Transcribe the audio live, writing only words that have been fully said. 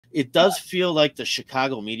It does feel like the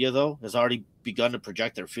Chicago media, though, has already begun to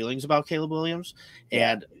project their feelings about Caleb Williams.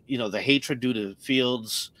 And, the hatred due to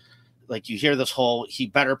Fields, like you hear this whole he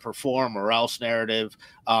better perform or else narrative.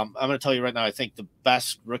 I'm going to tell you right now, I think the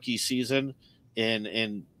best rookie season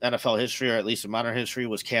in NFL history, or at least in modern history,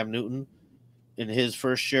 was Cam Newton in his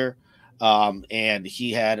first year. And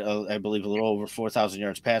he had, I believe, a little over 4,000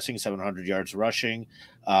 yards passing, 700 yards rushing.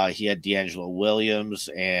 He had D'Angelo Williams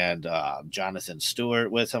and Jonathan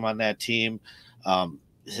Stewart with him on that team.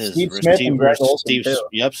 His Steve Smith and Greg Olsen,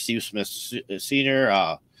 Steve Smith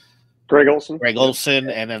Sr., Greg Olsen,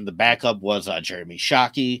 and then the backup was Jeremy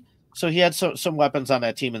Shockey. So he had some weapons on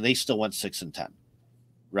that team, and they still went 6-10,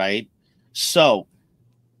 right? So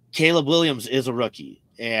Caleb Williams is a rookie,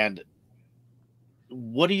 and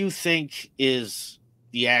what do you think is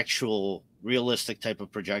the actual realistic type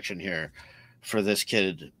of projection here for this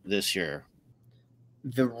kid this year?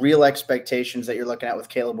 The real expectations that you're looking at with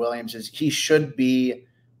Caleb Williams is he should be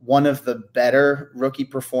one of the better rookie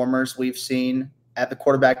performers we've seen at the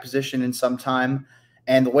quarterback position in some time.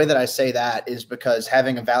 And the way that I say that is because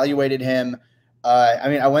having evaluated him,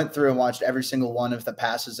 I went through and watched every single one of the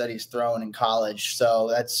passes that he's thrown in college. So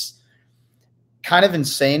that's kind of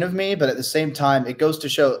insane of me, but at the same time, it goes to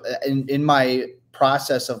show in my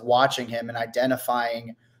process of watching him and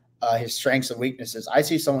identifying his strengths and weaknesses, I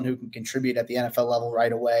see someone who can contribute at the NFL level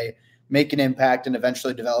right away, make an impact, and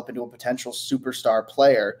eventually develop into a potential superstar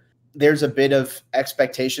player. There's a bit of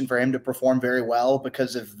expectation for him to perform very well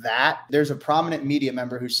because of that. There's a prominent media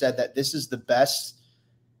member who said that this is the best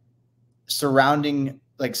supporting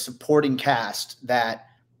cast that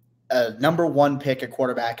a number one pick at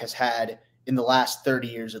quarterback has had in the last 30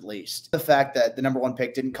 years at least. The fact that the number one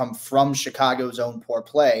pick didn't come from Chicago's own poor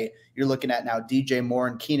play, you're looking at now DJ Moore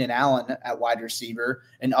and Keenan Allen at wide receiver,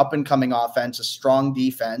 an up-and-coming offense, a strong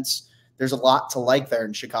defense. There's a lot to like there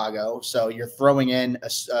in Chicago. So you're throwing in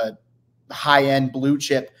a high-end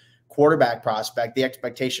blue-chip quarterback prospect. The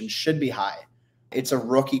expectation should be high. It's a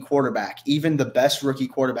rookie quarterback. Even the best rookie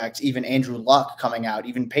quarterbacks, even Andrew Luck coming out,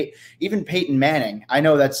 even Peyton Manning. I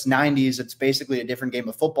know that's 90s. It's basically a different game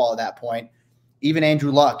of football at that point. Even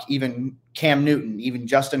Andrew Luck, even Cam Newton, even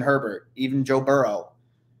Justin Herbert, even Joe Burrow,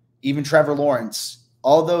 even Trevor Lawrence,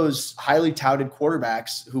 all those highly touted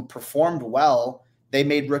quarterbacks who performed well, they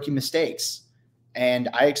made rookie mistakes. And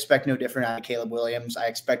I expect no different out of Caleb Williams. I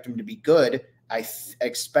expect him to be good. I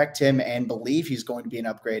expect him and believe he's going to be an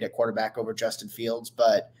upgrade at quarterback over Justin Fields.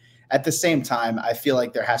 But at the same time, I feel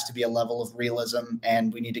like there has to be a level of realism,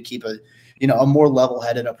 and we need to keep a more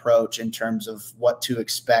level-headed approach in terms of what to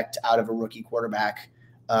expect out of a rookie quarterback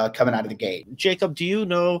coming out of the gate. Jacob, do you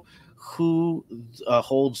know who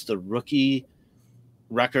holds the rookie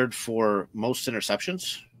record for most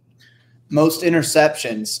interceptions? Most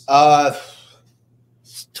interceptions.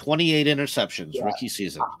 28 interceptions, rookie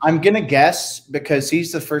season. I'm going to guess, because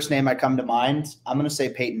he's the first name I come to mind, I'm going to say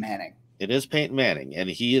Peyton Manning. It is Peyton Manning, and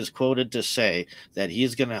he is quoted to say that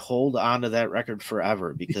he's going to hold on to that record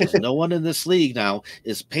forever because no one in this league now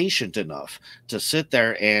is patient enough to sit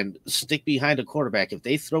there and stick behind a quarterback. If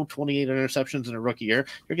they throw 28 interceptions in a rookie year,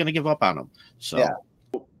 you're going to give up on them. So yeah.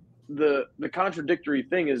 The contradictory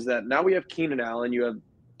thing is that now we have Keenan Allen, you have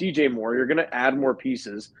DJ Moore, you're going to add more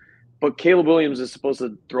pieces, but Caleb Williams is supposed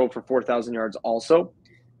to throw for 4,000 yards also.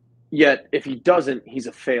 Yet if he doesn't, he's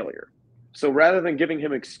a failure. So rather than giving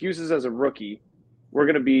him excuses as a rookie, we're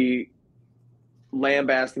going to be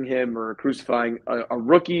lambasting him or crucifying a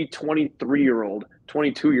rookie 23-year-old,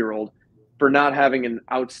 22-year-old for not having an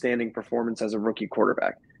outstanding performance as a rookie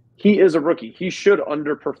quarterback. He is a rookie. He should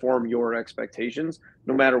underperform your expectations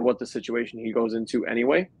no matter what the situation he goes into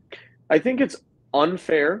anyway. I think it's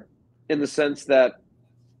unfair in the sense that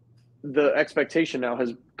the expectation now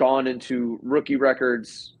has gone into rookie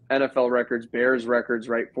records, NFL records, Bears records,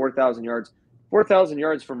 right? 4,000 yards. 4,000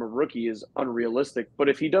 yards from a rookie is unrealistic. But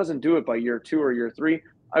if he doesn't do it by year 2 or year 3,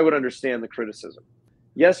 I would understand the criticism.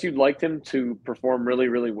 Yes, you'd like him to perform really,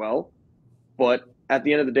 really well. But at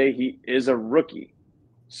the end of the day, he is a rookie.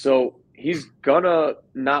 So he's going to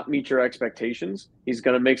not meet your expectations. He's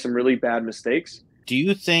going to make some really bad mistakes. Do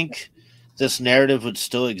you think this narrative would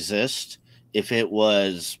still exist if it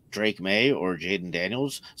was Drake May or Jaden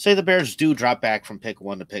Daniels? Say the Bears do drop back from pick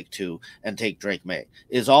 1 to pick 2 and take Drake May.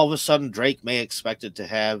 Is all of a sudden Drake May expected to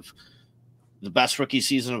have the best rookie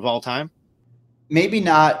season of all time? Maybe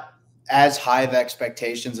not as high of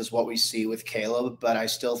expectations as what we see with Caleb, but I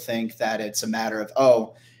still think that it's a matter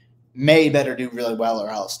of, May better do really well or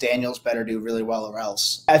else. Daniels better do really well or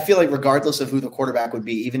else. I feel like regardless of who the quarterback would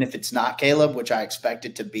be, even if it's not Caleb, which I expect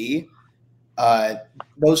it to be,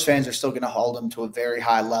 those fans are still going to hold him to a very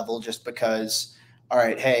high level just because all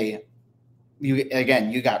right, hey, you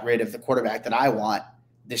got rid of the quarterback that I want.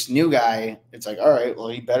 This new guy, it's like, all right, well,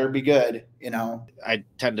 he better be good, you know. I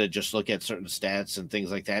tend to just look at certain stats and things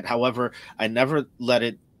like that. However, I never let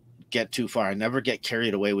it get too far. I never get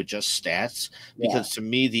carried away with just stats, because to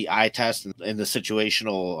me, the eye test and the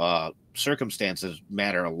situational circumstances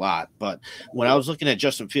matter a lot. But when I was looking at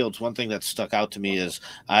Justin Fields, one thing that stuck out to me is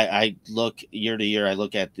I look year to year, I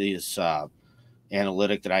look at this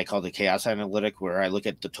analytic that I call the chaos analytic, where I look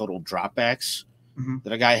at the total dropbacks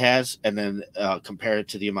that a guy has, and then compare it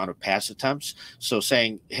to the amount of pass attempts. So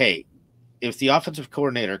saying, hey, if the offensive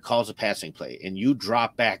coordinator calls a passing play and you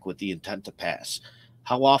drop back with the intent to pass,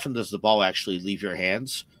 how often does the ball actually leave your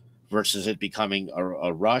hands versus it becoming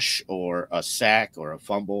a rush or a sack or a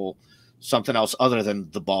fumble, something else other than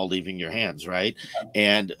the ball leaving your hands, right?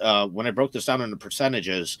 And when I broke this down into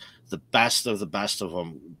percentages, the best of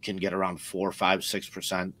them can get around 4, 5,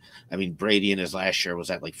 6%. I mean, Brady in his last year was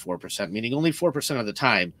at like 4%, meaning only 4% of the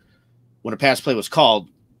time when a pass play was called,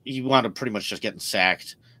 you wound up pretty much just getting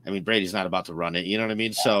sacked. I mean, Brady's not about to run it, you know what I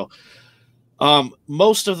mean? So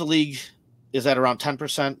most of the league is at around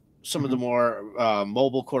 10%. Some of the more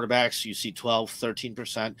mobile quarterbacks, you see 12,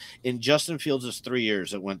 13%. In Justin Fields' 3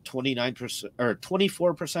 years, it went 29% or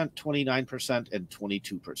 24%, 29%, and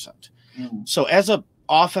 22%. So as a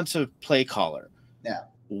offensive play caller,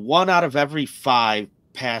 1 out of every 5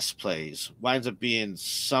 pass plays winds up being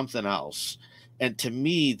something else. And to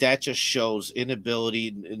me, that just shows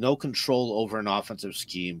inability, no control over an offensive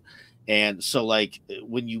scheme. And so, like,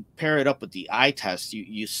 when you pair it up with the eye test,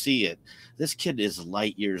 you see it. This kid is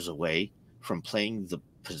light years away from playing the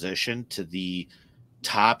position to the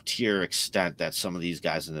top tier extent that some of these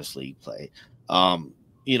guys in this league play.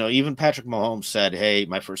 You know, even Patrick Mahomes said, hey,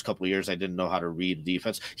 my first couple of years, I didn't know how to read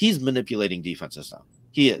defense. He's manipulating defenses now.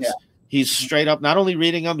 He is. Yeah. He's straight up not only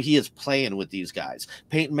reading them, he is playing with these guys.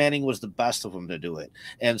 Peyton Manning was the best of them to do it.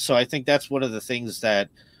 And so I think that's one of the things that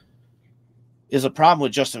is a problem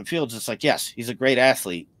with Justin Fields. It's like, yes, he's a great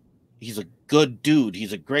athlete. He's a good dude.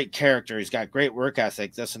 He's a great character. He's got great work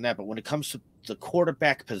ethic, this and that. But when it comes to the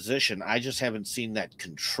quarterback position, I just haven't seen that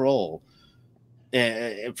control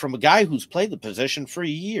from a guy who's played the position for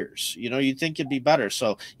years. You know, you'd think it'd be better.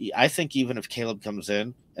 So I think even if Caleb comes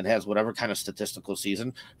in and has whatever kind of statistical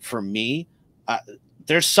season, for me,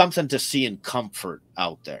 there's something to see in comfort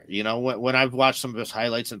out there. You know, when I've watched some of his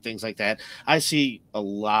highlights and things like that, I see a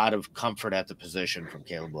lot of comfort at the position from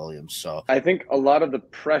Caleb Williams. So I think a lot of the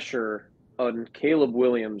pressure on Caleb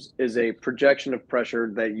Williams is a projection of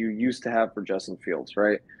pressure that you used to have for Justin Fields,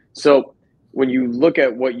 right? So when you look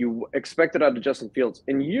at what you expected out of Justin Fields,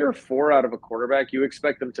 in year 4 out of a quarterback, you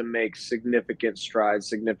expect them to make significant strides,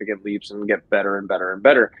 significant leaps, and get better and better and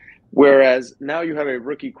better. Whereas now you have a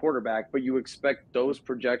rookie quarterback, but you expect those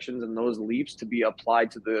projections and those leaps to be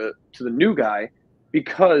applied to the new guy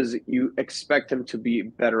because you expect him to be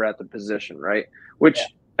better at the position, right? Which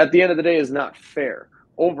at the end of the day is not fair.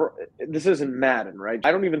 This isn't Madden, right?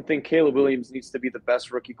 I don't even think Caleb Williams needs to be the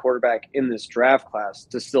best rookie quarterback in this draft class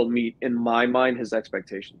to still meet, in my mind, his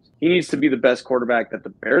expectations. He needs to be the best quarterback that the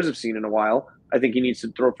Bears have seen in a while. I think he needs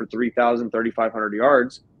to throw for 3,000, 3,500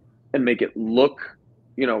 yards and make it look,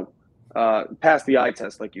 you know, past the eye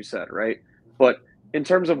test, like you said, right? But in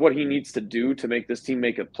terms of what he needs to do to make this team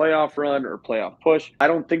make a playoff run or playoff push, I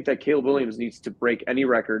don't think that Caleb Williams needs to break any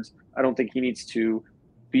records. I don't think he needs to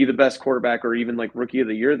be the best quarterback or even like rookie of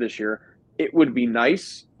the year this year. It would be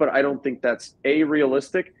nice, but I don't think that's A,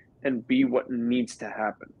 realistic, and B, what needs to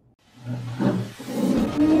happen.